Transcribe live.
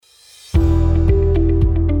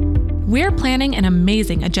We're planning an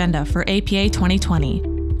amazing agenda for APA 2020,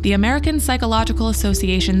 the American Psychological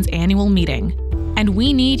Association's annual meeting, and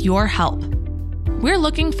we need your help. We're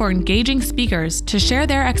looking for engaging speakers to share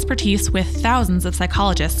their expertise with thousands of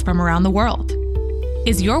psychologists from around the world.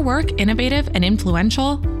 Is your work innovative and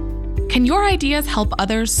influential? Can your ideas help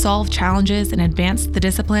others solve challenges and advance the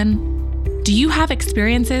discipline? Do you have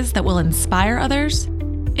experiences that will inspire others?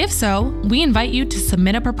 If so, we invite you to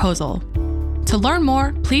submit a proposal. To learn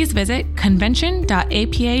more, please visit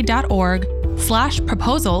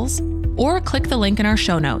convention.apa.org/proposals or click the link in our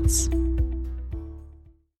show notes.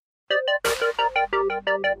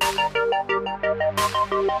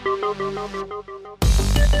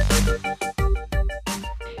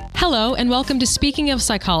 Hello, and welcome to Speaking of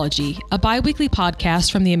Psychology, a bi-weekly podcast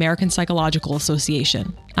from the American Psychological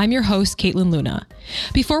Association. I'm your host, Caitlin Luna.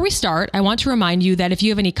 Before we start, I want to remind you that if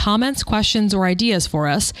you have any comments, questions, or ideas for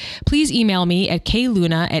us, please email me at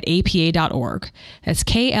kluna@apa.org. That's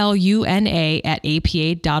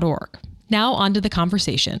KLUNA@apa.org. Now on to the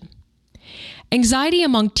conversation. Anxiety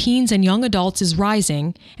among teens and young adults is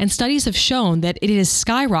rising, and studies have shown that it has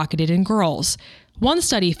skyrocketed in girls. One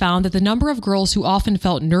study found that the number of girls who often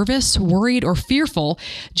felt nervous, worried, or fearful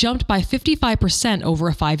jumped by 55% over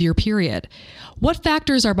a 5-year period. What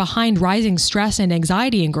factors are behind rising stress and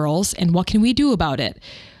anxiety in girls, and what can we do about it?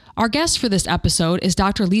 Our guest for this episode is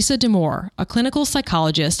Dr. Lisa Damour, a clinical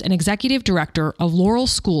psychologist and executive director of Laurel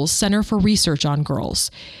School's Center for Research on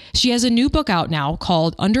Girls. She has a new book out now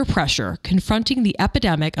called Under Pressure: Confronting the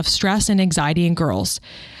Epidemic of Stress and Anxiety in Girls.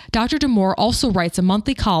 Dr. Damour also writes a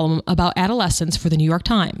monthly column about adolescence for the New York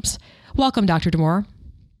Times. Welcome, Dr. Damour.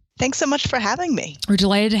 Thanks so much for having me. We're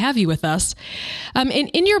delighted to have you with us.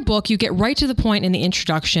 In your book, you get right to the point in the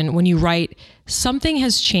introduction when you write, "Something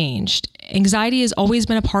has changed. Anxiety has always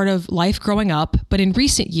been a part of life growing up, but in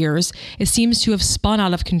recent years, it seems to have spun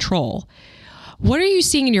out of control." What are you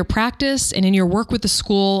seeing in your practice and in your work with the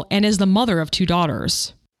school and as the mother of 2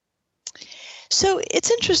 daughters? So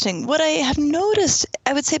it's interesting. What I have noticed,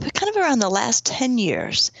 I would say kind of around the last 10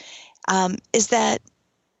 years, is that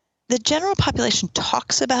the general population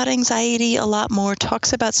talks about anxiety a lot more,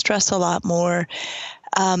 talks about stress a lot more,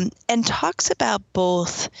 and talks about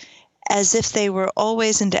both as if they were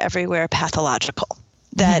always and everywhere pathological,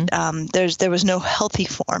 that there was no healthy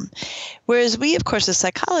form. Whereas we, of course, as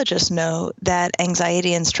psychologists know that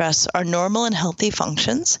anxiety and stress are normal and healthy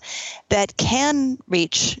functions that can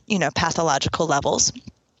reach, pathological levels,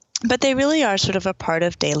 but they really are sort of a part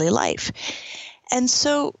of daily life. And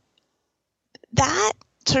so that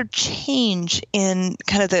sort of change in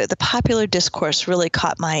kind of the popular discourse really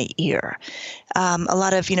caught my ear. A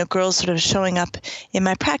lot of, girls sort of showing up in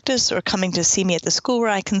my practice or coming to see me at the school where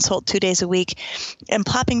I consult 2 days a week and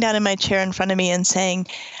plopping down in my chair in front of me and saying,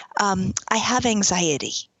 I have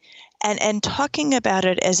anxiety. And talking about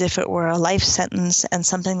it as if it were a life sentence and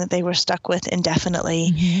something that they were stuck with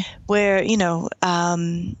indefinitely, where,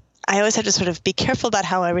 I always have to sort of be careful about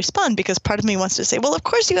how I respond, because part of me wants to say, well, of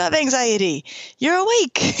course you have anxiety. You're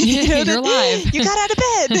awake. You're alive. You got out of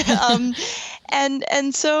bed.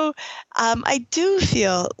 And so I do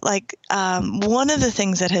feel like one of the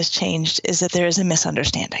things that has changed is that there is a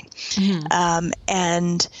misunderstanding.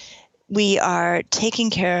 And we are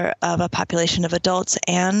taking care of a population of adults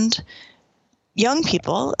and young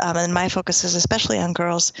people, and my focus is especially on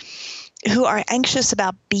girls, who are anxious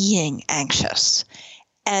about being anxious.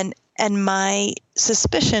 And my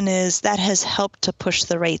suspicion is that has helped to push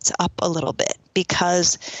the rates up a little bit,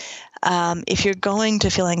 because if you're going to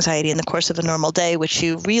feel anxiety in the course of a normal day, which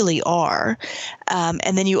you really are,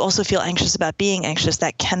 and then you also feel anxious about being anxious,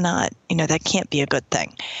 that cannot, that can't be a good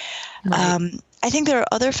thing. Right. I think there are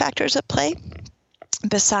other factors at play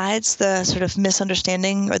besides the sort of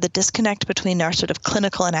misunderstanding or the disconnect between our sort of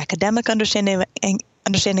clinical and academic understanding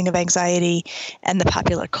of anxiety and the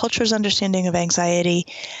popular culture's understanding of anxiety.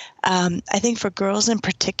 I think for girls in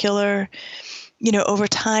particular, over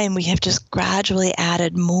time, we have just gradually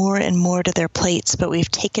added more and more to their plates, but we've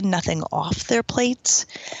taken nothing off their plates.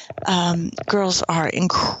 Girls are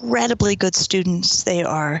incredibly good students. They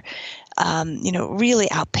are, really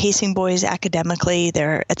outpacing boys academically.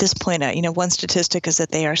 They're, at this point, one statistic is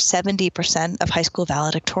that they are 70% of high school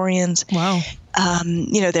valedictorians. Wow.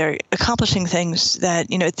 They're accomplishing things that,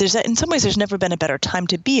 in some ways, there's never been a better time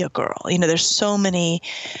to be a girl. There's so many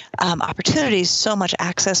opportunities, so much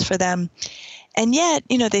access for them. And yet,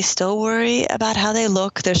 they still worry about how they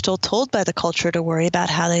look. They're still told by the culture to worry about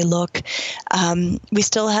how they look. We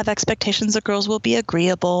still have expectations that girls will be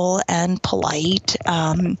agreeable and polite,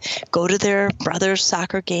 go to their brother's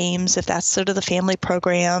soccer games if that's sort of the family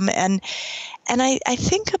program. And I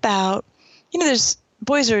think about, there's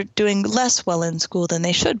boys are doing less well in school than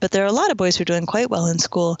they should, but there are a lot of boys who are doing quite well in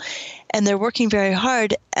school, and they're working very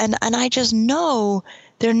hard. And I just know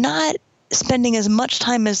they're not spending as much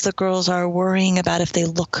time as the girls are worrying about if they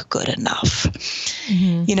look good enough.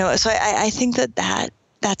 Mm-hmm. So I think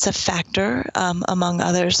that's a factor among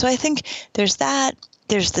others. So I think there's that.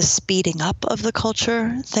 There's the speeding up of the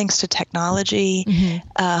culture thanks to technology.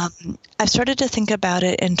 Mm-hmm. I've started to think about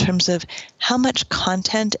it in terms of how much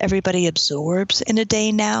content everybody absorbs in a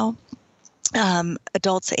day now,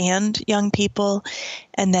 adults and young people,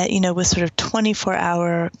 and that, with sort of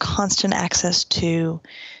 24-hour constant access to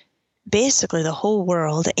basically the whole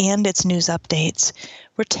world and its news updates,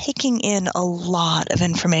 we're taking in a lot of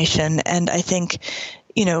information. And I think,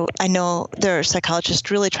 I know there are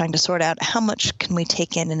psychologists really trying to sort out how much can we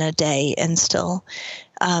take in a day and still,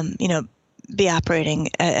 be operating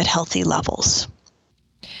at healthy levels.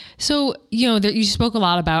 So, you spoke a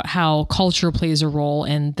lot about how culture plays a role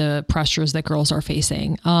in the pressures that girls are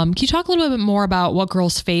facing. Can you talk a little bit more about what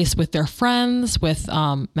girls face with their friends, with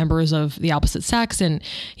members of the opposite sex, and,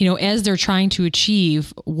 as they're trying to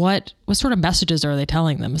achieve, what sort of messages are they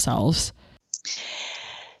telling themselves?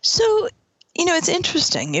 So, it's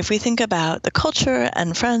interesting if we think about the culture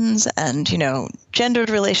and friends and, gendered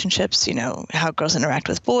relationships, how girls interact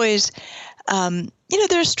with boys.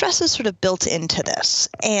 There's stresses sort of built into this.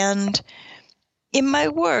 And in my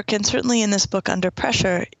work, and certainly in this book, Under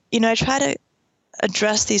Pressure, I try to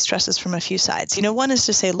address these stresses from a few sides. One is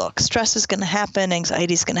to say, look, stress is going to happen,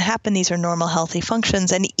 anxiety is going to happen. These are normal, healthy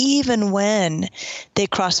functions. And even when they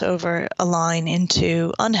cross over a line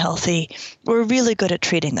into unhealthy, we're really good at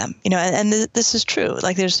treating them. And this is true.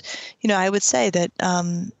 Like there's, I would say that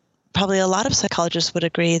probably a lot of psychologists would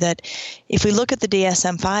agree that if we look at the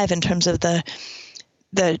DSM-5 in terms of the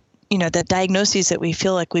diagnoses that we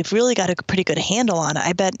feel like we've really got a pretty good handle on,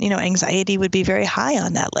 I bet, anxiety would be very high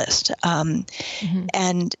on that list. Mm-hmm.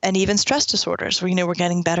 And even stress disorders, where, we're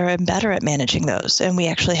getting better and better at managing those. And we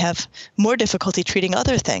actually have more difficulty treating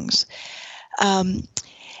other things.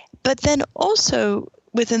 But then also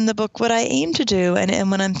within the book, what I aim to do, and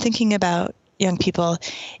when I'm thinking about young people,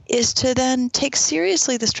 is to then take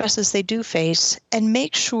seriously the stresses they do face and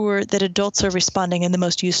make sure that adults are responding in the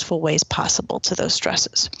most useful ways possible to those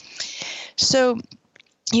stresses. So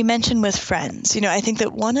you mentioned with friends, I think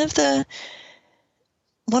that one of the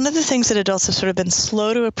things that adults have sort of been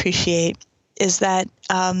slow to appreciate is that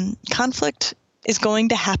conflict is going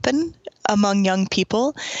to happen among young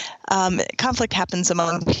people. Conflict happens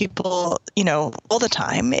among people, all the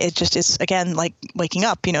time. It just is, again, like waking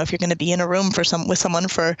up. If you're going to be in a room with someone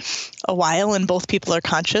for a while and both people are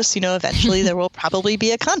conscious, eventually there will probably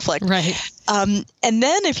be a conflict. Right. And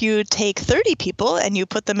then if you take 30 people and you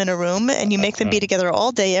put them in a room and you make them be together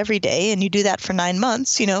all day, every day, and you do that for 9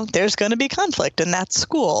 months, there's going to be conflict, and that's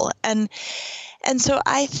school. And so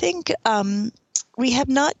I think we have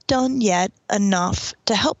not done yet enough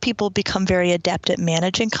to help people become very adept at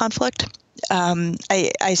managing conflict.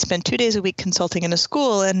 I spend 2 days a week consulting in a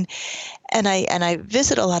school, and I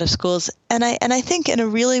visit a lot of schools, and I think in a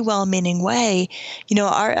really well-meaning way,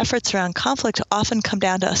 our efforts around conflict often come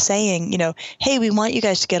down to us saying, hey, we want you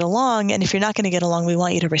guys to get along, and if you're not going to get along, we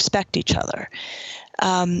want you to respect each other,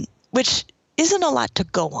 which isn't a lot to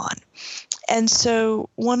go on. And so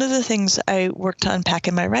one of the things I worked to unpack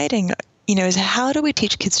in my writing, is how do we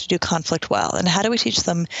teach kids to do conflict well? And how do we teach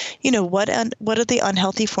them, what are the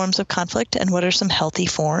unhealthy forms of conflict and what are some healthy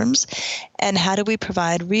forms? And how do we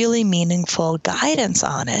provide really meaningful guidance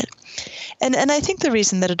on it? And I think the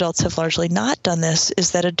reason that adults have largely not done this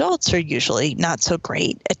is that adults are usually not so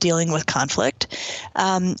great at dealing with conflict.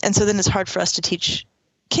 And so then it's hard for us to teach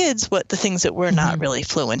kids what the things that we're not really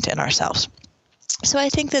fluent in ourselves. So I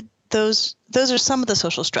think that those are some of the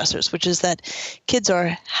social stressors, which is that kids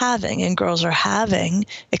are having and girls are having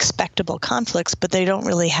expectable conflicts, but they don't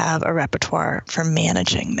really have a repertoire for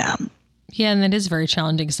managing them. Yeah, and that is very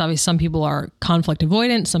challenging because obviously some people are conflict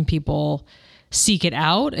avoidant, some people seek it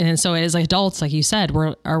out. And so as adults, like you said,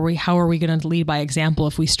 how are we going to lead by example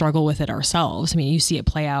if we struggle with it ourselves? I mean, you see it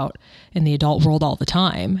play out in the adult world all the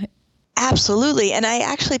time. Absolutely. And I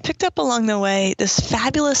actually picked up along the way this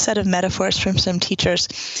fabulous set of metaphors from some teachers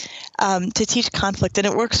to teach conflict, and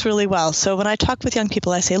it works really well. So when I talk with young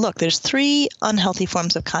people, I say, look, there's 3 unhealthy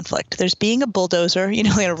forms of conflict. There's being a bulldozer,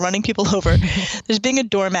 running people over. There's being a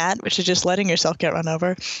doormat, which is just letting yourself get run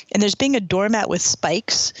over. And there's being a doormat with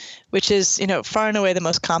spikes, which is, far and away the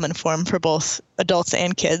most common form for both adults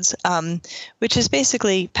and kids, which is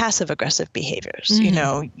basically passive-aggressive behaviors,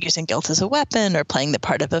 using guilt as a weapon or playing the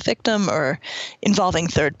part of a victim or involving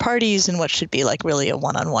third parties in what should be like really a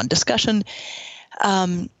one-on-one discussion.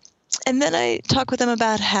 And then I talk with them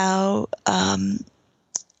about how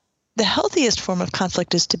the healthiest form of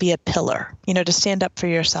conflict is to be a pillar, to stand up for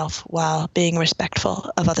yourself while being respectful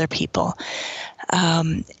of other people.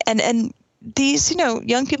 And these,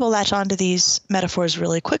 young people latch onto these metaphors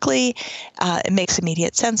really quickly. It makes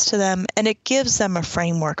immediate sense to them, and it gives them a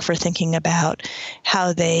framework for thinking about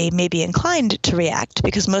how they may be inclined to react,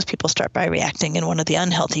 because most people start by reacting in one of the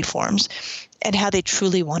unhealthy forms, and how they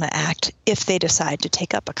truly want to act if they decide to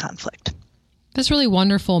take up a conflict. That's a really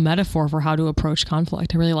wonderful metaphor for how to approach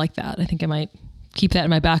conflict. I really like that. I think I might keep that in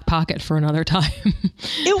my back pocket for another time.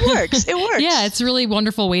 It works. Yeah, it's a really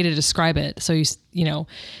wonderful way to describe it. So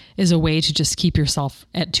is a way to just keep yourself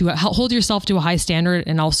hold yourself to a high standard,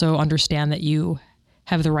 and also understand that you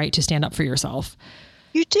have the right to stand up for yourself.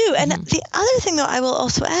 You do. And the other thing, though, I will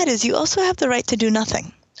also add is you also have the right to do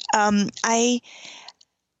nothing.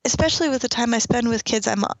 Especially with the time I spend with kids,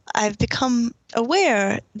 I've become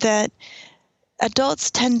aware that adults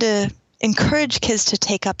tend to encourage kids to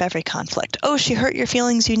take up every conflict. Oh, she hurt your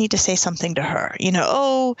feelings. You need to say something to her. He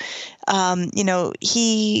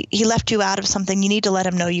left you out of something. You need to let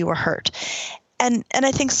him know you were hurt. And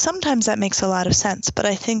I think sometimes that makes a lot of sense. But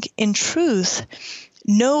I think in truth,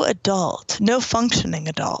 no functioning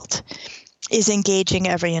adult is engaging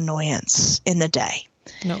every annoyance in the day.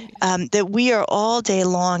 No. That we are all day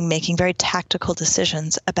long making very tactical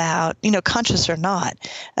decisions about, conscious or not,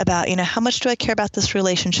 about, how much do I care about this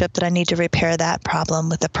relationship that I need to repair that problem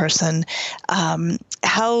with the person?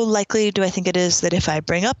 How likely do I think it is that if I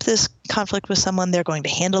bring up this conflict with someone, they're going to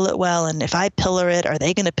handle it well? And if I pillar it, are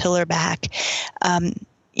they going to pillar back?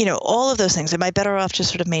 All of those things. Am I better off just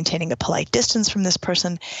sort of maintaining a polite distance from this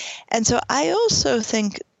person? And so I also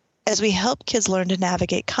think, as we help kids learn to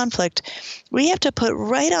navigate conflict, we have to put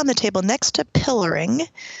right on the table next to pillaring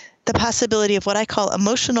the possibility of what I call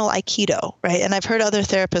emotional Aikido, right? And I've heard other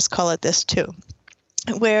therapists call it this too,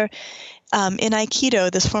 where in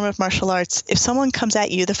Aikido, this form of martial arts, if someone comes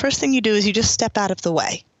at you, the first thing you do is you just step out of the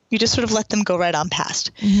way. You just sort of let them go right on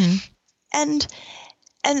past. Mm-hmm.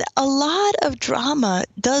 And a lot of drama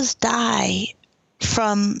does die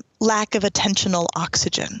from lack of attentional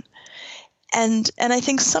oxygen. And I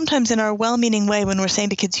think sometimes in our well-meaning way, when we're saying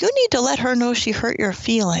to kids, you need to let her know she hurt your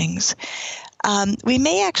feelings, we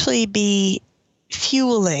may actually be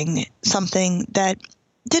fueling something that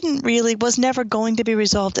was never going to be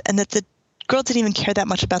resolved, and that the girl didn't even care that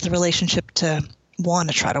much about the relationship to want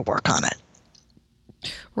to try to work on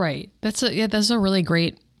it. Right. That's a really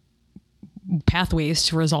great pathways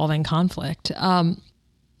to resolving conflict.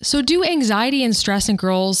 So do anxiety and stress in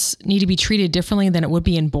girls need to be treated differently than it would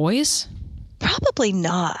be in boys? Probably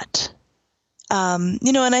not. And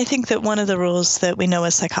I think that one of the rules that we know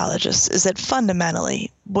as psychologists is that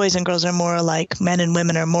fundamentally boys and girls are more alike, men and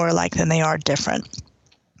women are more alike than they are different.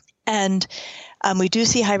 And we do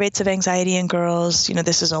see high rates of anxiety in girls.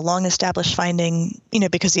 This is a long established finding,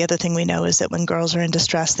 because the other thing we know is that when girls are in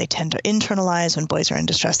distress, they tend to internalize. When boys are in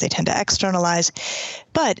distress, they tend to externalize.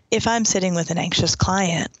 But if I'm sitting with an anxious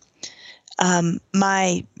client,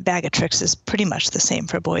 my bag of tricks is pretty much the same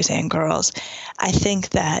for boys and girls. I think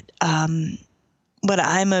that what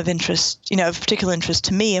I'm of interest, of particular interest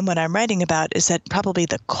to me and what I'm writing about is that probably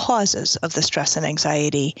the causes of the stress and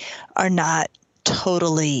anxiety are not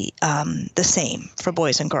totally the same for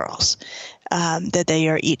boys and girls, that they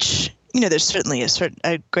are each, there's certainly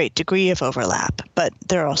a great degree of overlap, but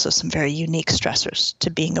there are also some very unique stressors to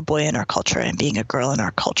being a boy in our culture and being a girl in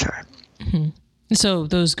our culture. Mm-hmm. So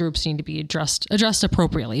those groups need to be addressed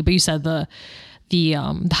appropriately. But you said the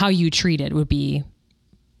how you treat it would be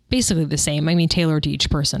basically the same. I mean, tailored to each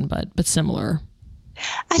person, but similar.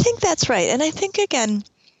 I think that's right. And I think, again,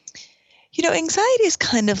 anxiety is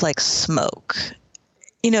kind of like smoke.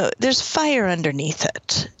 There's fire underneath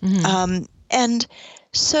it. Mm-hmm. And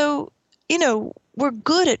so, we're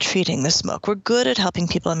good at treating the smoke. We're good at helping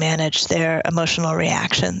people manage their emotional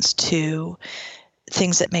reactions to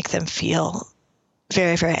things that make them feel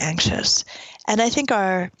very, very anxious. And I think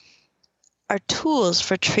our tools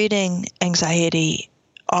for treating anxiety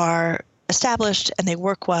are established and they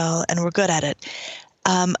work well and we're good at it.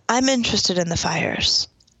 I'm interested in the fires.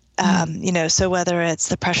 So whether it's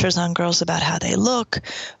the pressures on girls about how they look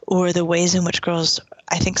or the ways in which girls,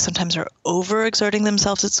 I think, sometimes are overexerting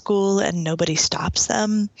themselves at school and nobody stops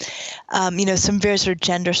them, some very sort of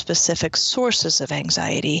gender-specific sources of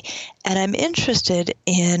anxiety. And I'm interested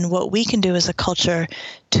in what we can do as a culture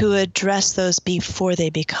to address those before they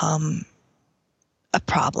become a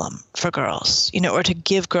problem for girls, or to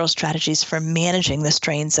give girls strategies for managing the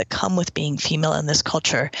strains that come with being female in this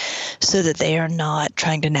culture so that they are not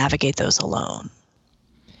trying to navigate those alone.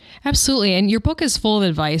 Absolutely. And your book is full of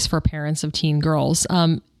advice for parents of teen girls.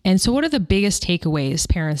 And so what are the biggest takeaways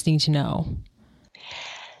parents need to know?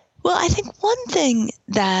 Well, I think one thing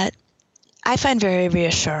that I find very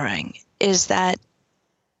reassuring is that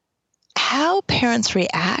how parents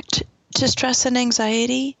react to stress and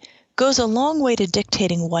anxiety goes a long way to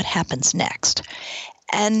dictating what happens next.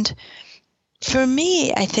 And for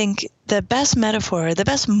me, I think the best metaphor, the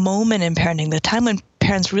best moment in parenting, the time when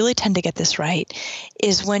parents really tend to get this right,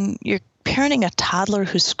 is when you're parenting a toddler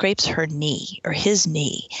who scrapes her knee or his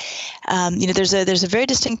knee. There's a very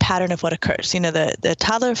distinct pattern of what occurs. The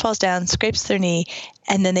toddler falls down, scrapes their knee,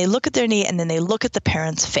 and then they look at their knee, and then they look at the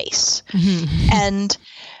parent's face. Mm-hmm. And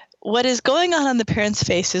what is going on the parent's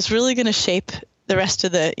face is really going to shape the rest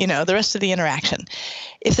of the interaction.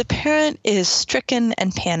 If the parent is stricken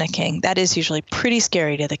and panicking, that is usually pretty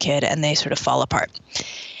scary to the kid, and they sort of fall apart.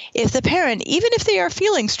 If the parent, even if they are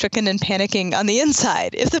feeling stricken and panicking on the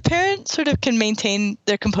inside, if the parent sort of can maintain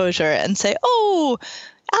their composure and say, "Oh,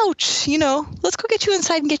 ouch, let's go get you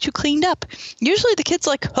inside and get you cleaned up," usually the kid's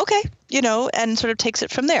like, "Okay," and sort of takes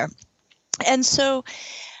it from there. And so,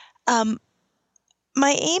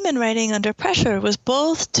 my aim in writing Under Pressure was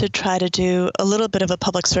both to try to do a little bit of a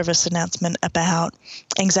public service announcement about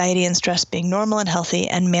anxiety and stress being normal and healthy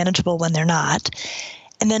and manageable when they're not,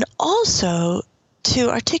 and then also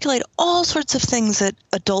to articulate all sorts of things that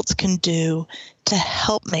adults can do to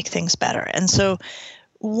help make things better. And so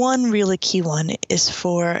one really key one is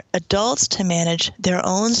for adults to manage their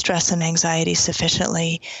own stress and anxiety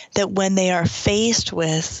sufficiently that when they are faced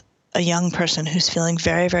with a young person who's feeling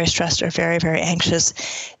very, very stressed or very, very anxious,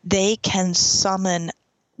 they can summon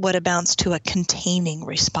what amounts to a containing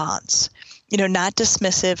response. Not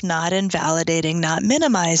dismissive, not invalidating, not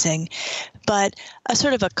minimizing, but a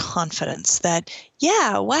sort of a confidence that,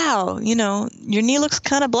 yeah, wow, your knee looks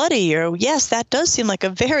kind of bloody, or yes, that does seem like a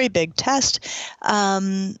very big test.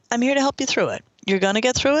 I'm here to help you through it. You're going to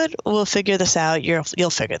get through it. We'll figure this out. You'll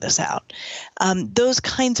figure this out. Those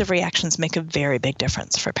kinds of reactions make a very big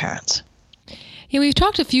difference for parents. Yeah, we've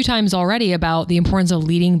talked a few times already about the importance of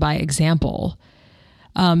leading by example.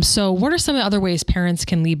 So what are some of the other ways parents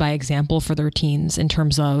can lead by example for their teens in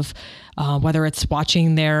terms of whether it's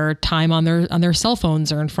watching their time on their cell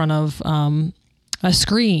phones or in front of a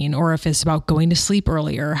screen, or if it's about going to sleep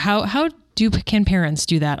earlier? How can parents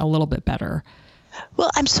do that a little bit better?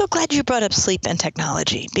 Well, I'm so glad you brought up sleep and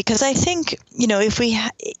technology, because I think,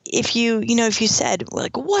 if you said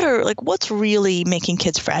what's really making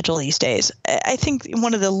kids fragile these days, I think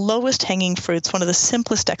one of the lowest hanging fruits, one of the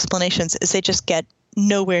simplest explanations is they just get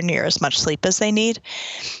nowhere near as much sleep as they need.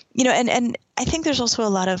 And I think there's also a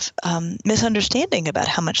lot of misunderstanding about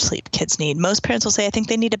how much sleep kids need. Most parents will say, I think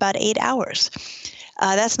they need about 8 hours.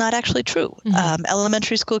 That's not actually true. Mm-hmm.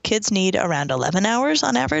 Elementary school kids need around 11 hours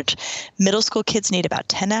on average. Middle school kids need about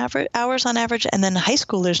 10 hours on average. And then high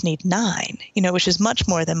schoolers need 9, which is much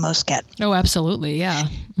more than most get. Oh, absolutely. Yeah.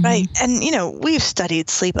 Mm-hmm. Right. And, we've studied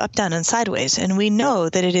sleep up, down, and sideways. And we know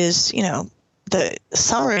that it is, the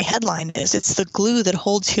summary headline is it's the glue that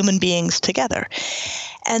holds human beings together.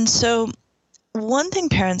 And so one thing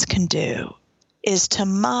parents can do is to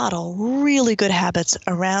model really good habits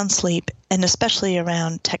around sleep, and especially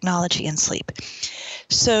around technology and sleep.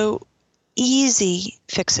 So easy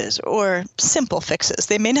fixes or simple fixes,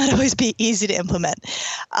 they may not always be easy to implement,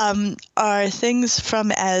 are things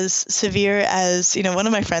from as severe as, one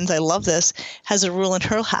of my friends, I love this, has a rule in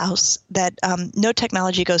her house that no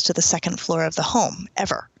technology goes to the second floor of the home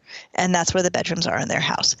ever. And that's where the bedrooms are in their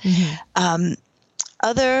house. Mm-hmm.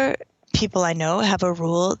 Other people I know have a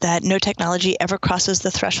rule that no technology ever crosses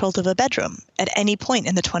the threshold of a bedroom at any point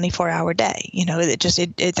in the 24-hour day.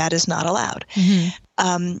 That is not allowed.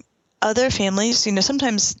 Mm-hmm. Other families,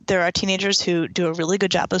 sometimes there are teenagers who do a really good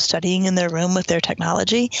job of studying in their room with their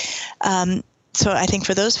technology. So I think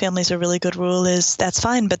for those families, a really good rule is that's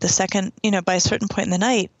fine. But the second, by a certain point in the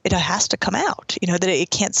night, it has to come out, that it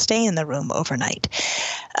can't stay in the room overnight.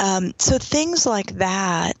 So things like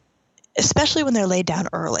that, especially when they're laid down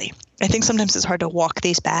early. I think sometimes it's hard to walk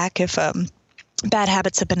these back if bad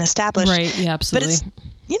habits have been established. Right. Yeah, absolutely.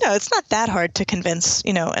 But it's not that hard to convince, a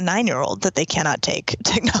 9-year-old that they cannot take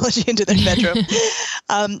technology into their bedroom.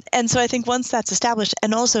 And so I think once that's established,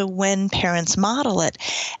 and also when parents model it,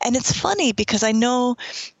 and it's funny because I know,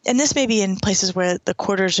 and this may be in places where the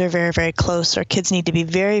quarters are very, very close or kids need to be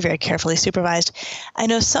very, very carefully supervised. I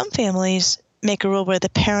know some families make a rule where the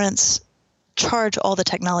parents charge all the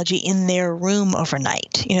technology in their room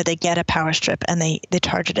overnight. They get a power strip and they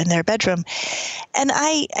charge it in their bedroom. And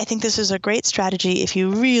I think this is a great strategy if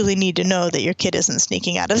you really need to know that your kid isn't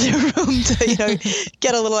sneaking out of their room to,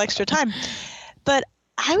 get a little extra time. But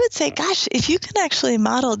I would say, gosh, if you can actually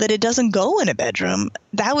model that it doesn't go in a bedroom,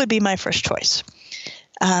 that would be my first choice.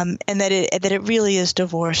 And that it really is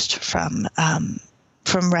divorced from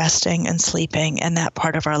resting and sleeping and that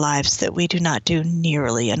part of our lives that we do not do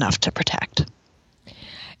nearly enough to protect.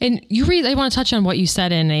 And I want to touch on what you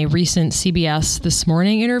said in a recent CBS This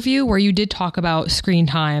Morning interview where you did talk about screen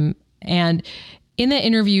time. And in that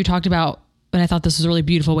interview, you talked about, and I thought this was a really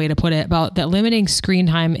beautiful way to put it, about that limiting screen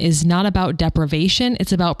time is not about deprivation.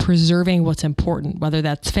 It's about preserving what's important, whether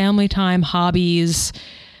that's family time, hobbies,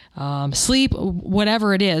 sleep,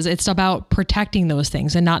 whatever it is. It's about protecting those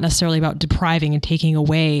things and not necessarily about depriving and taking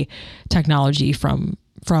away technology from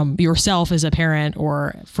yourself as a parent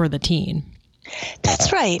or for the teen.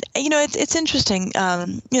 That's right. It's interesting.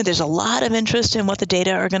 There's a lot of interest in what the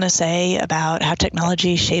data are going to say about how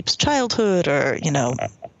technology shapes childhood or,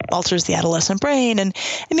 alters the adolescent brain. And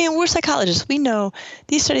we're psychologists. We know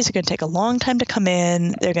these studies are going to take a long time to come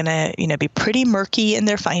in. They're going to, be pretty murky in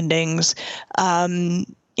their findings.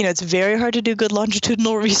 It's very hard to do good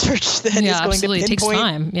longitudinal research that is going absolutely. to pinpoint. It takes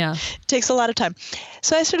time. Yeah. It takes a lot of time.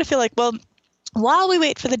 So I sort of feel like, well, while we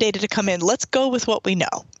wait for the data to come in, let's go with what we know,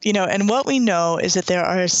 and what we know is that there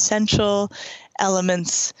are essential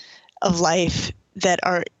elements of life that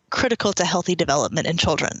are critical to healthy development in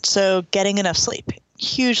children. So getting enough sleep,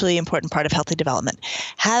 hugely important part of healthy development.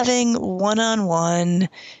 Having one-on-one,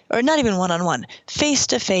 or not even one-on-one,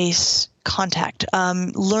 face-to-face contact,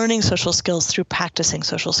 learning social skills through practicing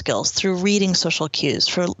social skills, through reading social cues,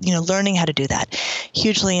 for, learning how to do that,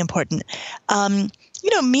 hugely important.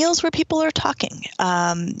 Meals where people are talking,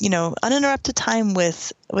 uninterrupted time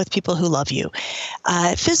with people who love you,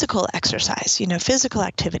 physical exercise, physical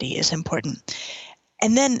activity is important.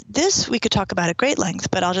 And then this we could talk about at great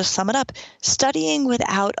length, but I'll just sum it up. Studying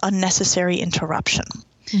without unnecessary interruption,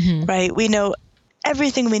 right? We know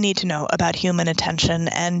everything we need to know about human attention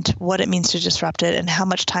and what it means to disrupt it and how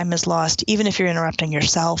much time is lost, even if you're interrupting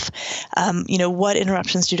yourself, what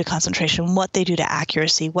interruptions do to concentration, what they do to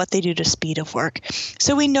accuracy, what they do to speed of work.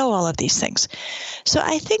 So we know all of these things. So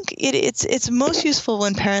I think it's most useful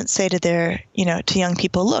when parents say to to young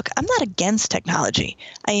people, look, I'm not against technology.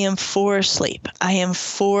 I am for sleep. I am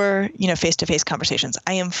for, face-to-face conversations.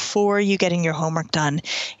 I am for you getting your homework done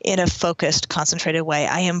in a focused, concentrated way.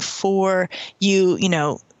 I am for you,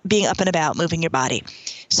 being up and about, moving your body.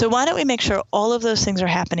 So why don't we make sure all of those things are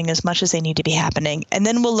happening as much as they need to be happening, and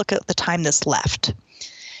then we'll look at the time that's left.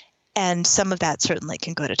 And some of that certainly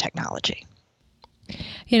can go to technology.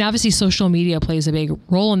 And obviously social media plays a big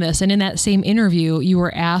role in this. And in that same interview, you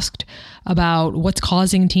were asked about what's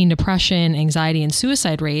causing teen depression, anxiety, and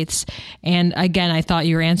suicide rates. And again, I thought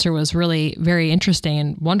your answer was really very interesting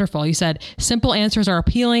and wonderful. You said, simple answers are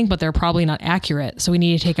appealing, but they're probably not accurate. So we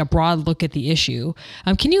need to take a broad look at the issue.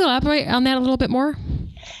 Can you elaborate on that a little bit more?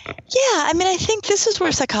 Yeah, I think this is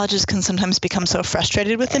where psychologists can sometimes become so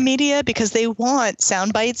frustrated with the media because they want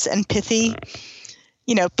sound bites and pithy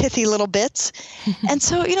little bits. And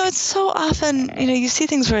so, it's so often, you see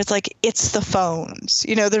things where it's like, it's the phones,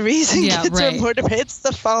 the reason kids are more depressed, it's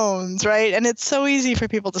the phones, right? And it's so easy for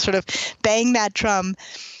people to sort of bang that drum,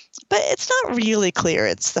 but it's not really clear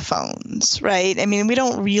it's the phones, right? We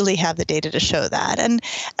don't really have the data to show that. And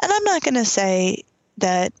I'm not going to say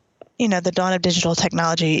that, the dawn of digital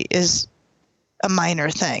technology is a minor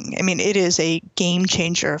thing. It is a game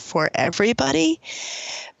changer for everybody.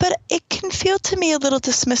 But it can feel to me a little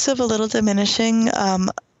dismissive, a little diminishing,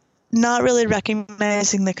 not really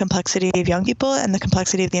recognizing the complexity of young people and the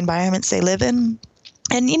complexity of the environments they live in.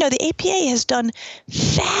 And, the APA has done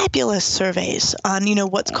fabulous surveys on,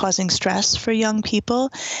 what's causing stress for young people.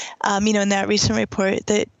 In that recent report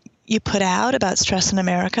that you put out about stress in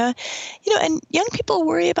America, and young people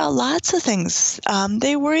worry about lots of things.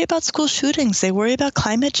 They worry about school shootings. They worry about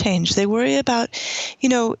climate change. They worry about,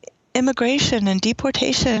 immigration and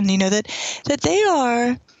deportation, that they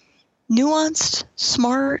are nuanced,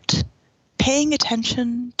 smart, paying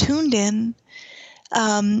attention, tuned in.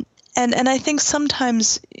 And I think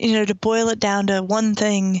sometimes, to boil it down to one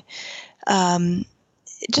thing, it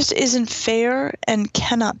just isn't fair and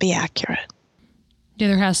cannot be accurate. Yeah,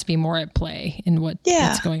 there has to be more at play in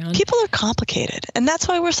what's going on. People are complicated. And that's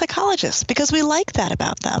why we're psychologists, because we like that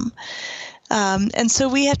about them. And so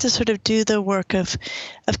we have to sort of do the work of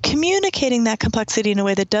communicating that complexity in a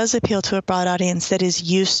way that does appeal to a broad audience that is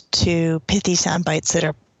used to pithy sound bites that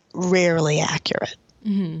are rarely accurate.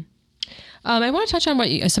 Mm-hmm. I want to touch on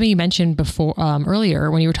something you mentioned before earlier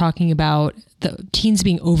when you were talking about the teens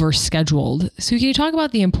being overscheduled. So can you talk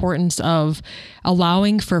about the importance of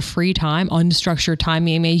allowing for free time, unstructured time?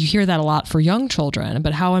 You hear that a lot for young children,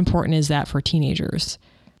 but how important is that for teenagers?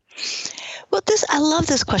 Well, I love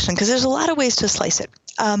this question because there's a lot of ways to slice it.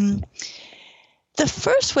 The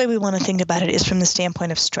first way we want to think about it is from the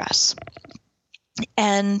standpoint of stress.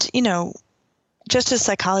 And, just as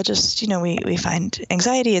psychologists, we find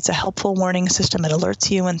anxiety, it's a helpful warning system. It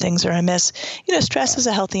alerts you when things are amiss. Stress is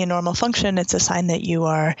a healthy and normal function. It's a sign that you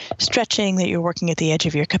are stretching, that you're working at the edge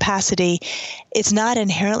of your capacity. It's not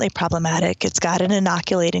inherently problematic. It's got an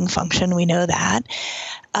inoculating function. We know that.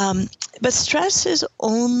 But stress is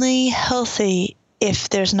only healthy if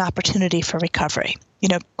there's an opportunity for recovery.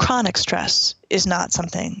 Chronic stress is not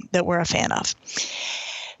something that we're a fan of.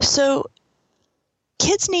 So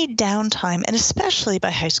kids need downtime, and especially by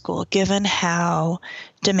high school, given how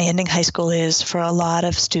demanding high school is for a lot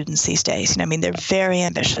of students these days. They're very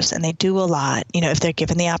ambitious and they do a lot, if they're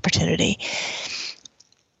given the opportunity.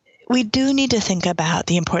 We do need to think about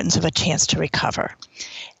the importance of a chance to recover.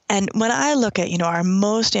 And when I look at, our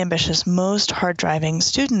most ambitious, most hard-driving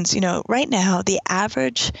students, right now, the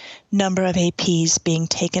average number of APs being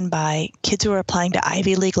taken by kids who are applying to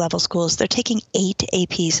Ivy League level schools, they're taking 8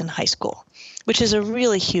 APs in high school, which is a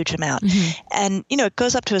really huge amount. Mm-hmm. And, it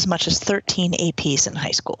goes up to as much as 13 APs in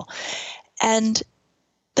high school. And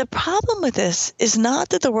the problem with this is not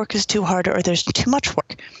that the work is too hard or there's too much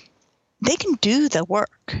work. They can do the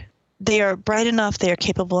work. They are bright enough, they are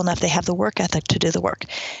capable enough, they have the work ethic to do the work.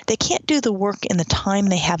 They can't do the work in the time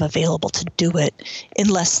they have available to do it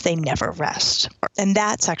unless they never rest. And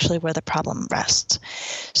that's actually where the problem rests.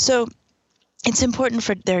 So it's important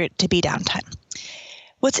for there to be downtime.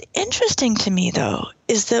 What's interesting to me, though,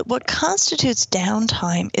 is that what constitutes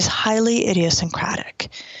downtime is highly idiosyncratic.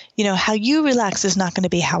 How you relax is not going to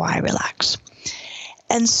be how I relax.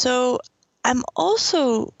 And so I'm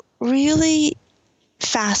also really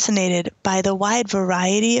fascinated by the wide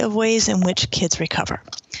variety of ways in which kids recover.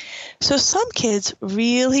 So some kids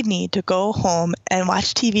really need to go home and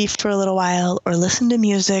watch TV for a little while or listen to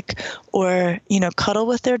music or, cuddle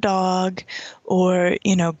with their dog or,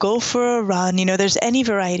 go for a run. There's any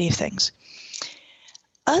variety of things.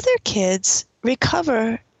 Other kids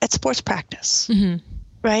recover at sports practice. Mm-hmm.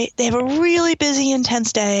 Right? They have a really busy,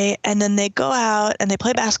 intense day, and then they go out and they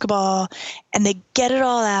play basketball and they get it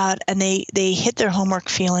all out and they hit their homework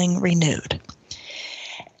feeling renewed.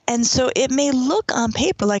 And so it may look on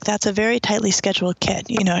paper like that's a very tightly scheduled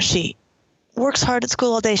kid. She works hard at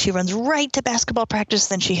school all day. She runs right to basketball practice,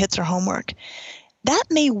 then she hits her homework. That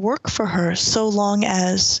may work for her so long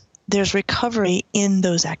as there's recovery in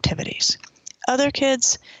those activities. Other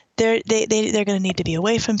kids, they're going to need to be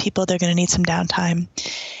away from people. They're going to need some downtime.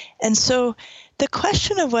 And so the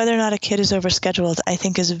question of whether or not a kid is overscheduled, I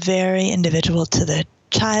think, is very individual to the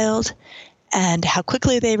child and how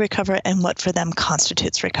quickly they recover and what for them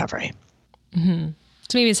constitutes recovery. Mm-hmm.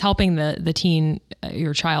 So maybe it's helping the teen,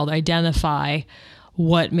 your child, identify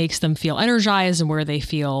what makes them feel energized and where they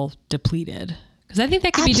feel depleted. Because I think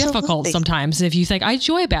that can be difficult sometimes if you think, I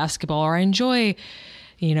enjoy basketball or I enjoy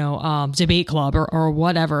debate club or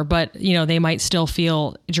whatever, but, they might still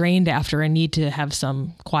feel drained after and need to have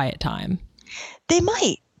some quiet time. They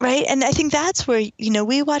might, right? And I think that's where,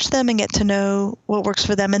 we watch them and get to know what works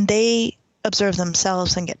for them, and they observe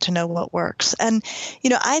themselves and get to know what works. And,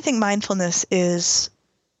 I think mindfulness is,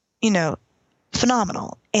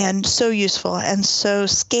 phenomenal and so useful and so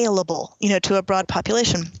scalable, to a broad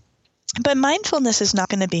population. But mindfulness is not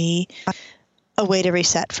going to be a way to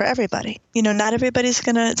reset for everybody. Not everybody's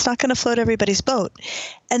it's not going to float everybody's boat.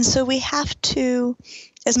 And so we have to,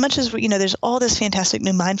 as much as, there's all this fantastic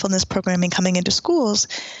new mindfulness programming coming into schools,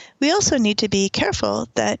 we also need to be careful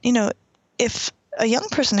that, if a young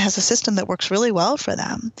person has a system that works really well for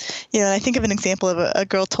them, and I think of an example of a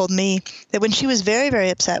girl told me that when she was very, very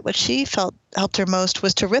upset, what she felt helped her most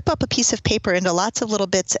was to rip up a piece of paper into lots of little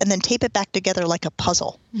bits and then tape it back together like a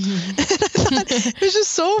puzzle. Mm-hmm. And I thought it was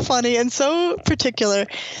just so funny and so particular.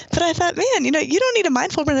 But I thought, man, you don't need a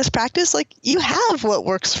mindfulness practice. Like, you have what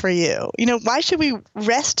works for you. Why should we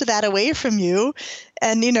wrest that away from you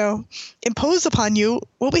and, impose upon you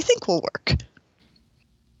what we think will work?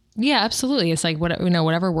 Yeah, absolutely. It's like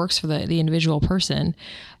whatever works for the individual person.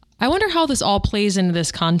 I wonder how this all plays into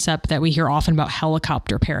this concept that we hear often about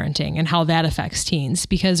helicopter parenting and how that affects teens,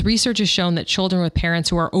 because research has shown that children with parents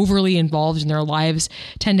who are overly involved in their lives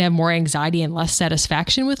tend to have more anxiety and less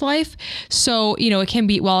satisfaction with life. So, it can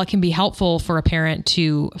be helpful for a parent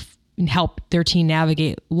to help their teen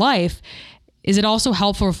navigate life, is it also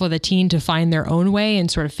helpful for the teen to find their own way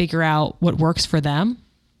and sort of figure out what works for them?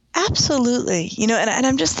 Absolutely. And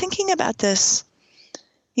I'm just thinking about this,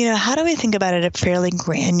 how do we think about it at a fairly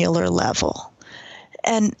granular level?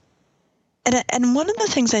 And one of the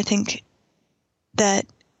things I think that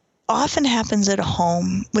often happens at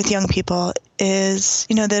home with young people is,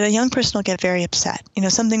 that a young person will get very upset.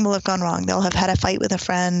 Something will have gone wrong. They'll have had a fight with a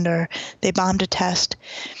friend, or they bombed a test.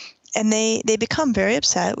 And they become very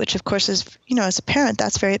upset, which of course is, as a parent,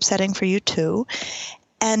 that's very upsetting for you too.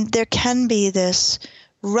 And there can be this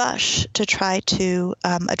rush to try to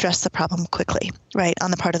address the problem quickly, right,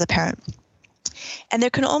 on the part of the parent. And there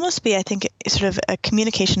can almost be, I think, sort of a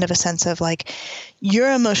communication of a sense of like,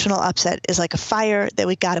 your emotional upset is like a fire that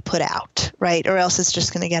we got to put out, right? Or else it's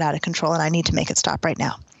just going to get out of control and I need to make it stop right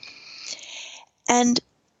now. And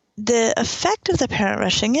the effect of the parent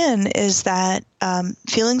rushing in is that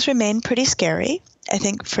feelings remain pretty scary, I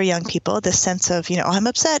think, for young people, this sense of, oh, I'm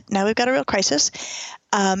upset, now we've got a real crisis.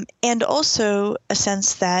 And also a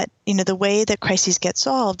sense that, the way that crises get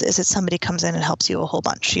solved is that somebody comes in and helps you a whole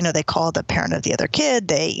bunch. They call the parent of the other kid,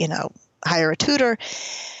 they, hire a tutor.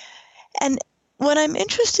 And what I'm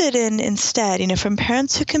interested in instead, from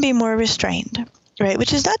parents who can be more restrained, right,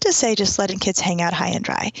 which is not to say just letting kids hang out high and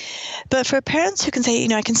dry, but for parents who can say,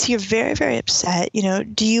 I can see you're very, very upset,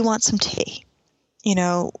 do you want some tea?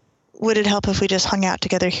 Would it help if we just hung out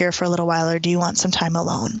together here for a little while, or do you want some time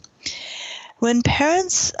alone? When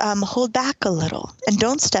parents hold back a little and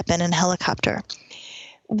don't step in and helicopter,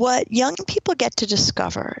 what young people get to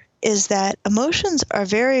discover is that emotions are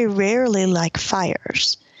very rarely like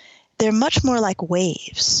fires. They're much more like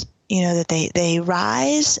waves, that they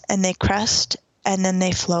rise and they crest and then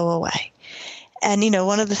they flow away. And,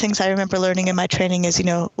 one of the things I remember learning in my training is,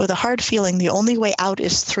 with a hard feeling, the only way out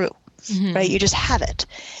is through, right? You just have it.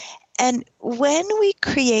 And when we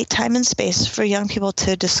create time and space for young people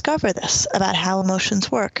to discover this about how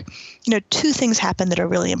emotions work, two things happen that are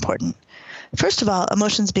really important. First of all,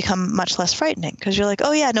 emotions become much less frightening because you're like,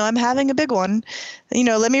 oh yeah, no, I'm having a big one.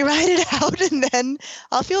 Let me ride it out and then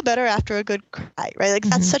I'll feel better after a good cry, right? Like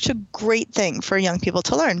that's such a great thing for young people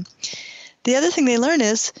to learn. The other thing they learn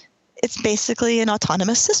is it's basically an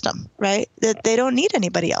autonomous system, right? That they don't need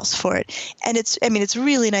anybody else for it. And it's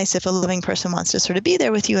really nice if a living person wants to sort of be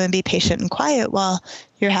there with you and be patient and quiet while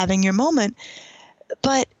you're having your moment.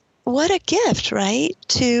 But what a gift, right?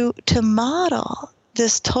 To model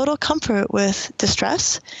this total comfort with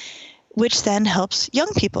distress, which then helps young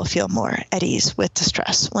people feel more at ease with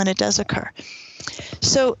distress when it does occur.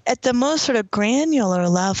 So at the most sort of granular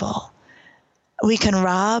level, we can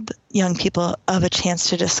rob young people of a chance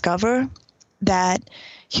to discover that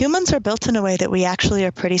humans are built in a way that we actually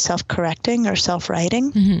are pretty self-correcting or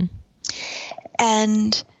self-righting.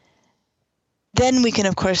 And then we can,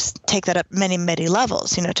 of course, take that up many, many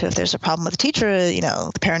levels, to if there's a problem with a teacher,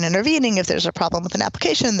 the parent intervening. If there's a problem with an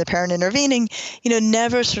application, the parent intervening,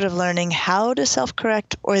 never sort of learning how to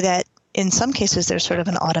self-correct, or that in some cases there's sort of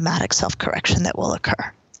an automatic self-correction that will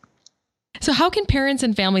occur. So how can parents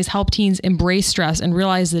and families help teens embrace stress and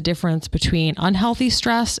realize the difference between unhealthy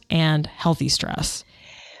stress and healthy stress?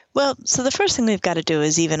 Well, so the first thing we've got to do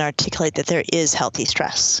is even articulate that there is healthy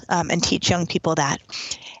stress and teach young people that.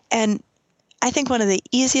 And I think one of the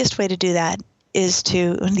easiest ways is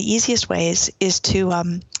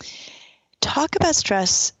to talk about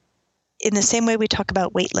stress in the same way we talk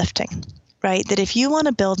about weightlifting, right? That if you want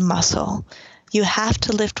to build muscle, you have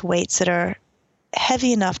to lift weights that are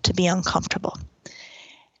heavy enough to be uncomfortable.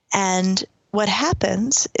 And what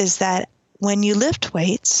happens is that when you lift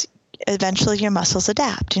weights, eventually your muscles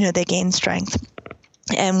adapt. They gain strength.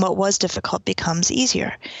 And what was difficult becomes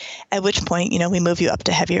easier, at which point, we move you up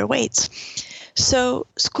to heavier weights. So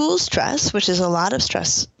school stress, which is a lot of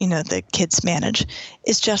stress, the kids manage,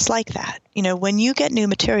 is just like that. When you get new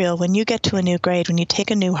material, when you get to a new grade, when you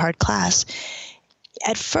take a new hard class,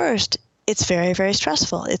 at first, it's very, very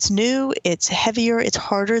stressful. It's new, it's heavier, it's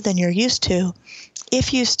harder than you're used to.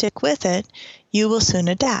 If you stick with it, you will soon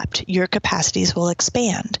adapt. Your capacities will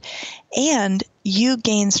expand. And you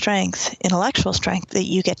gain strength, intellectual strength, that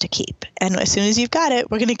you get to keep. And as soon as you've got it,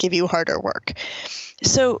 we're going to give you harder work.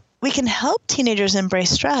 So we can help teenagers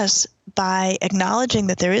embrace stress by acknowledging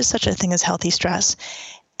that there is such a thing as healthy stress.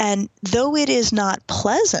 And though it is not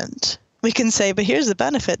pleasant, we can say, but here's the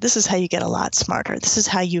benefit. This is how you get a lot smarter. This is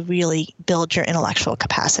how you really build your intellectual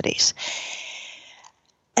capacities.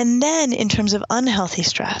 And then in terms of unhealthy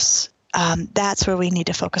stress, that's where we need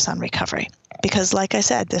to focus on recovery. Because like I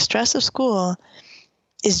said, the stress of school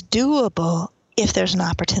is doable if there's an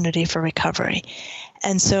opportunity for recovery.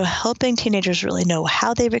 And so helping teenagers really know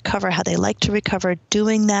how they recover, how they like to recover,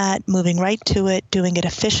 doing that, moving right to it, doing it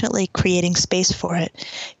efficiently, creating space for it,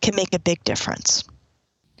 can make a big difference.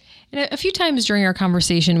 And a few times during our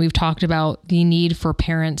conversation, we've talked about the need for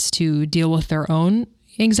parents to deal with their own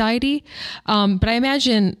anxiety. But I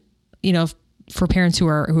imagine, for parents who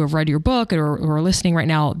have read your book or who are listening right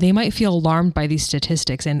now, they might feel alarmed by these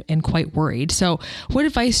statistics and quite worried. So what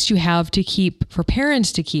advice do you have for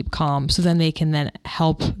parents to keep calm so then they can then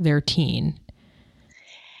help their teen?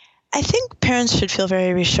 I think parents should feel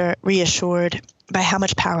very reassured by how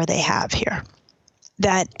much power they have here.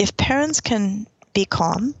 That if parents can be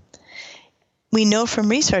calm, we know from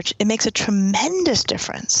research it makes a tremendous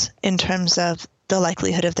difference in terms of the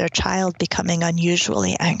likelihood of their child becoming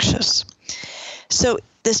unusually anxious. So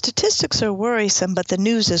the statistics are worrisome, but the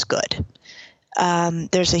news is good.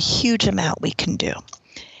 There's a huge amount we can do.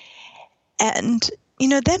 And,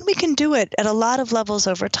 then we can do it at a lot of levels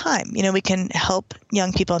over time. We can help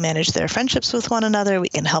young people manage their friendships with one another. We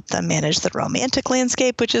can help them manage the romantic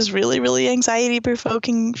landscape, which is really, really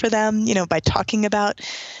anxiety-provoking for them, by talking about,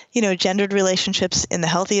 gendered relationships in the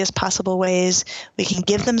healthiest possible ways. We can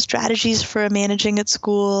give them strategies for managing at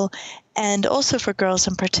school, and also for girls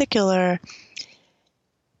in particular,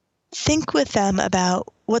 think with them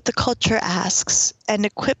about what the culture asks and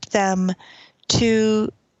equip them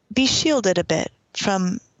to be shielded a bit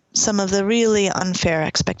from some of the really unfair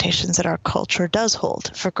expectations that our culture does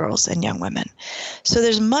hold for girls and young women. So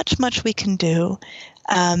there's much, much we can do.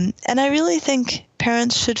 And I really think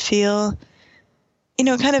parents should feel,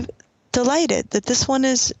 kind of delighted that this one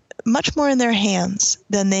is much more in their hands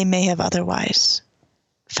than they may have otherwise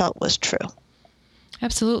felt was true.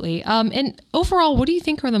 Absolutely. And overall, what do you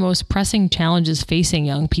think are the most pressing challenges facing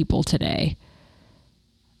young people today?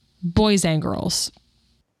 Boys and girls.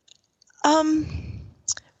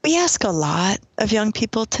 We ask a lot of young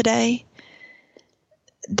people today.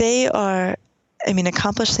 They are,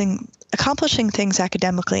 accomplishing things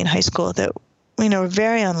academically in high school that, are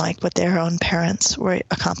very unlike what their own parents were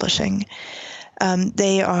accomplishing.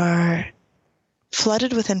 They are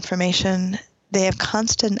flooded with information. They have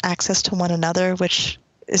constant access to one another, which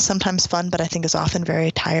is sometimes fun, but I think is often very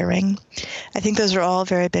tiring. I think those are all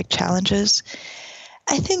very big challenges.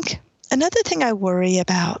 I think another thing I worry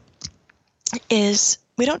about is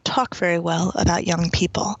we don't talk very well about young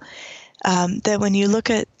people. That when you look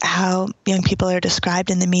at how young people are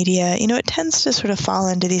described in the media, it tends to sort of fall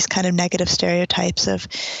into these kind of negative stereotypes of,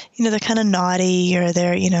 they're kind of naughty, or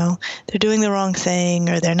they're doing the wrong thing,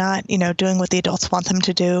 or they're not, doing what the adults want them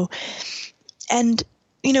to do. And,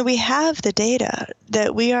 we have the data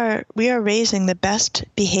that we are raising the best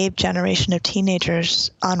behaved generation of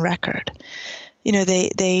teenagers on record.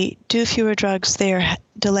 They do fewer drugs. They are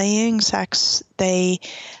delaying sex.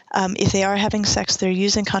 If they are having sex, they're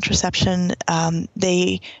using contraception.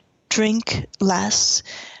 They drink less.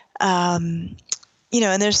 And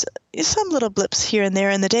there's some little blips here and there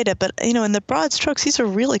in the data, but, in the broad strokes, these are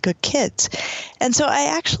really good kids. And so I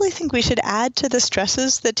actually think we should add to the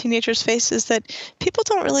stresses that teenagers face is that people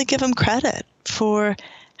don't really give them credit for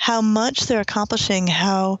how much they're accomplishing,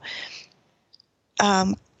 how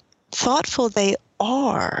thoughtful they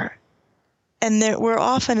are. And we're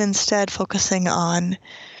often instead focusing on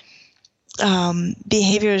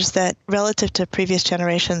behaviors that, relative to previous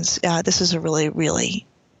generations, this is a really, really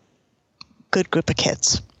good group of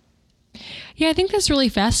kids. Yeah, I think that's really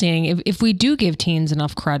fascinating. If we do give teens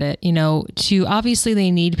enough credit, to obviously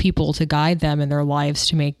they need people to guide them in their lives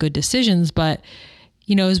to make good decisions. But,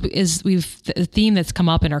 the theme that's come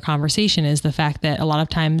up in our conversation is the fact that a lot of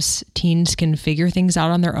times teens can figure things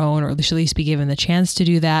out on their own, or at least be given the chance to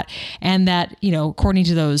do that. And that, according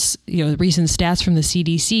to those, recent stats from the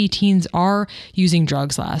CDC, teens are using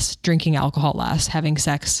drugs less, drinking alcohol less, having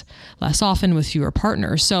sex less often with fewer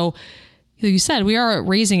partners. So, you said we are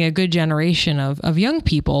raising a good generation of young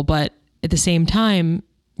people, but at the same time,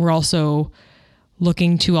 we're also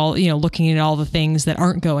looking at all the things that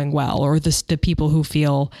aren't going well, or the people who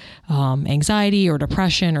feel anxiety or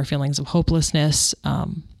depression or feelings of hopelessness.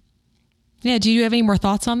 Do you have any more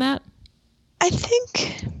thoughts on that? I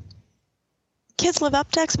think kids live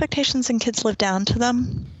up to expectations and kids live down to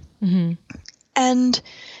them. Mm-hmm. And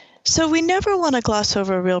so we never want to gloss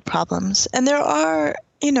over real problems. And there are,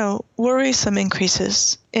 worrisome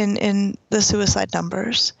increases in the suicide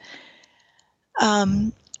numbers.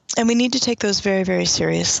 And we need to take those very, very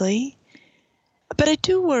seriously. But I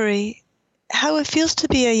do worry how it feels to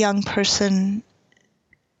be a young person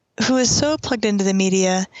who is so plugged into the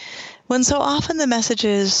media when so often the message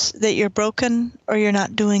is that you're broken or you're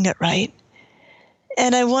not doing it right.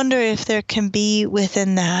 And I wonder if there can be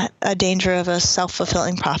within that a danger of a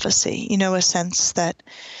self-fulfilling prophecy, a sense that,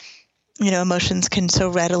 emotions can so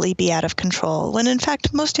readily be out of control, when in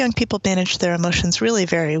fact most young people manage their emotions really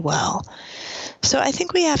very well. So I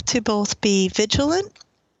think we have to both be vigilant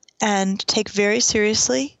and take very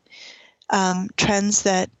seriously trends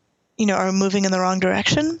that, are moving in the wrong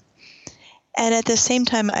direction, And at the same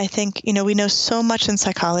time, I think, we know so much in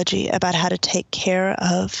psychology about how to take care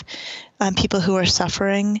of people who are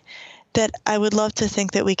suffering, that I would love to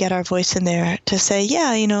think that we get our voice in there to say,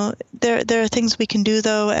 there are things we can do,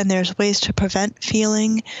 though, and there's ways to prevent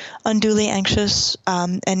feeling unduly anxious.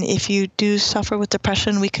 And if you do suffer with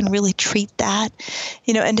depression, we can really treat that,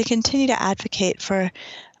 and to continue to advocate for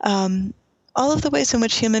all of the ways in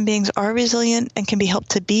which human beings are resilient and can be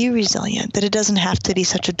helped to be resilient, that it doesn't have to be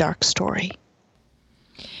such a dark story.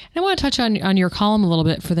 I want to touch on your column a little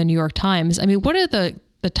bit for the New York Times. I mean, what are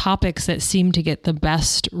the topics that seem to get the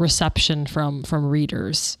best reception from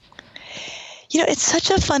readers? It's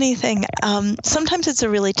such a funny thing. Sometimes it's a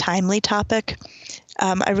really timely topic.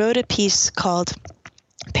 I wrote a piece called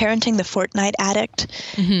Parenting the Fortnite Addict.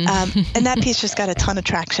 And that piece just got a ton of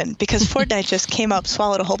traction because Fortnite just came up,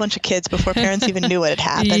 swallowed a whole bunch of kids before parents even knew what had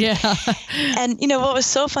happened. Yeah. And what was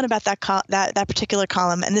so fun about that particular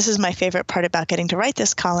column, and this is my favorite part about getting to write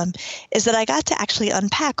this column, is that I got to actually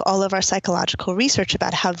unpack all of our psychological research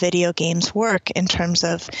about how video games work in terms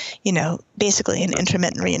of, basically an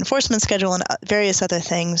intermittent reinforcement schedule and various other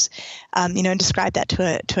things, and describe that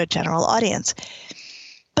to a general audience.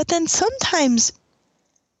 But then sometimes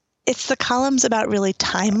it's the columns about really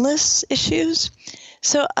timeless issues.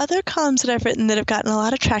 So other columns that I've written that have gotten a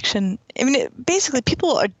lot of traction, basically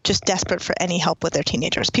people are just desperate for any help with their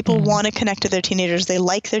teenagers. People want to connect to their teenagers. They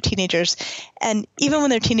like their teenagers. And even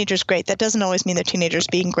when their teenager's great, that doesn't always mean their teenager's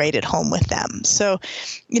being great at home with them. So,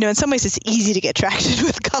 in some ways it's easy to get traction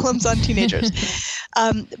with columns on teenagers.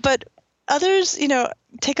 But others,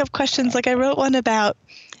 take up questions like I wrote one about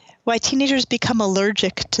why teenagers become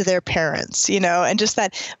allergic to their parents, and just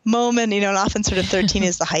that moment, and often sort of 13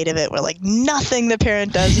 is the height of it, where like nothing the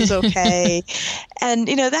parent does is okay. And,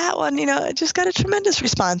 that one, just got a tremendous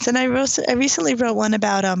response. And I recently wrote one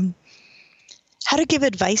about how to give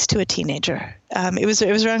advice to a teenager. It was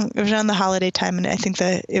around the holiday time, and I think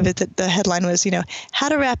the headline was,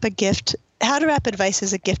 how to wrap advice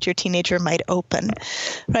as a gift your teenager might open,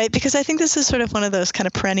 right? Because I think this is sort of one of those kind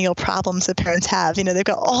of perennial problems that parents have. They've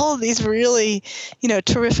got all these really,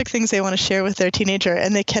 terrific things they want to share with their teenager,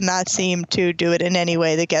 and they cannot seem to do it in any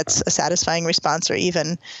way that gets a satisfying response or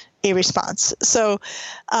even a response. So,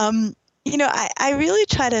 I really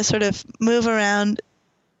try to sort of move around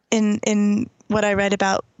in what I write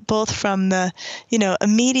about, both from the,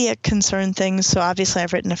 immediate concern things. So obviously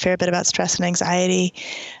I've written a fair bit about stress and anxiety,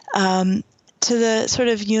 to the sort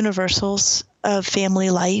of universals of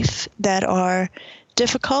family life that are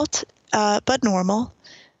difficult, but normal.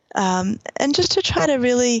 And just to try to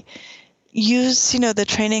really use, the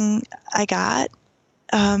training I got,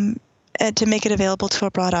 and to make it available to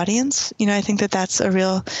a broad audience. I think that that's a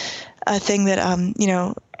real thing that,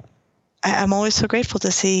 I'm always so grateful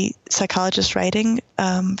to see psychologists writing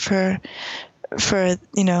for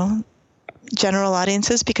general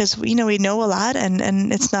audiences, because we know a lot,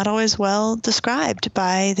 and it's not always well described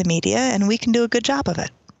by the media, and we can do a good job of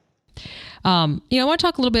it. I want to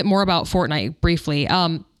talk a little bit more about Fortnite briefly.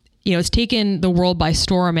 It's taken the world by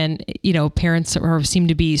storm, and parents seem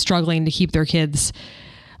to be struggling to keep their kids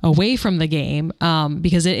away from the game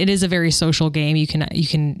because it is a very social game. You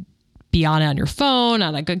can be on it on your phone,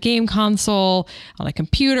 on a game console, on a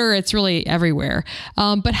computer. It's really everywhere.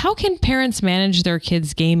 But how can parents manage their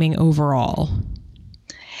kids' gaming overall?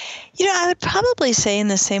 I would probably say in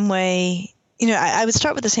the same way, I would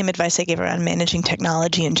start with the same advice I gave around managing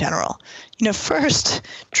technology in general. First,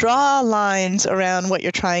 draw lines around what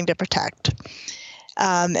you're trying to protect.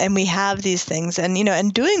 And we have these things,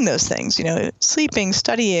 and doing those things, sleeping,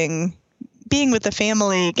 studying, being with the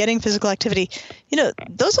family, getting physical activity,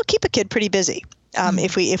 those will keep a kid pretty busy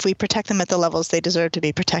if we protect them at the levels they deserve to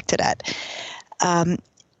be protected at.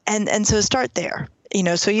 And so start there.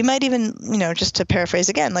 So you might even, just to paraphrase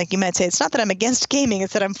again, like you might say, it's not that I'm against gaming,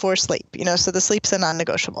 it's that I'm for sleep, so the sleep's a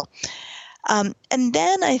non-negotiable. And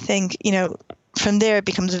then I think, from there, it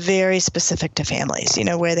becomes very specific to families,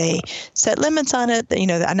 where they set limits on it,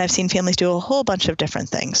 and I've seen families do a whole bunch of different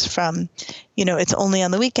things from, it's only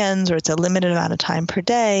on the weekends, or it's a limited amount of time per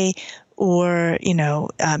day, or,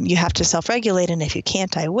 you have to self-regulate, and if you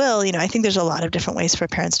can't, I will. I think there's a lot of different ways for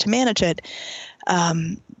parents to manage it.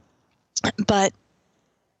 But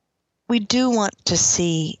we do want to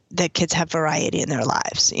see that kids have variety in their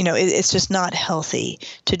lives. It's just not healthy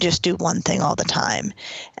to just do one thing all the time.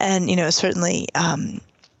 And, certainly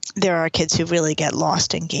there are kids who really get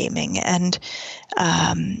lost in gaming. And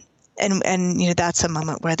that's a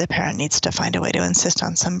moment where the parent needs to find a way to insist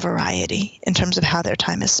on some variety in terms of how their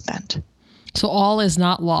time is spent. So all is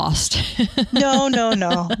not lost. No.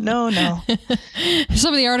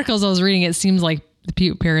 Some of the articles I was reading, it seems like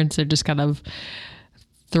the parents are just kind of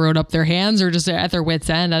throwing up their hands or just at their wits'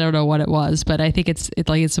 end. I don't know what it was, but I think it's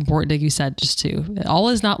important, like you said, just to, all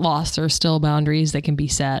is not lost. There are still boundaries that can be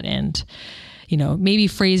set, and, maybe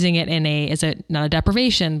phrasing it not a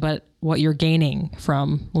deprivation, but what you're gaining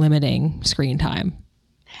from limiting screen time.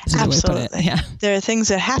 Absolutely. Yeah. There are things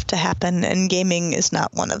that have to happen, and gaming is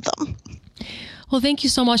not one of them. Well, thank you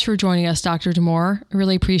so much for joining us, Dr. D'Amour. I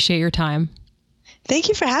really appreciate your time. Thank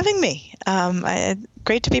you for having me.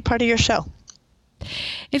 Great to be part of your show.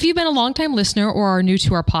 If you've been a longtime listener or are new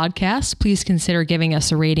to our podcast, please consider giving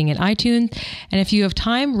us a rating in iTunes. And if you have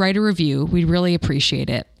time, write a review. We'd really appreciate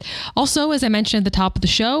it. Also, as I mentioned at the top of the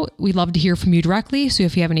show, we'd love to hear from you directly. So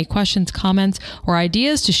if you have any questions, comments, or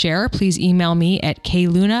ideas to share, please email me at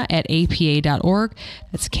kluna@apa.org.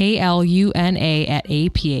 That's KLUNA@apa.org.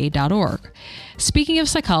 Speaking of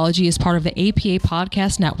Psychology is part of the APA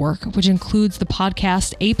Podcast Network, which includes the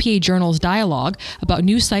podcast APA Journals Dialogue about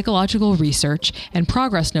new psychological research and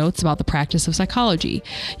progress notes about the practice of psychology.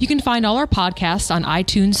 You can find all our podcasts on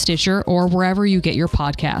iTunes, Stitcher, or wherever you get your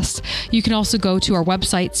podcasts. You can also go to our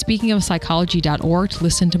website, speakingofpsychology.org, to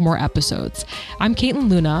listen to more episodes. I'm Caitlin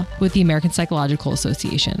Luna with the American Psychological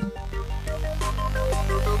Association.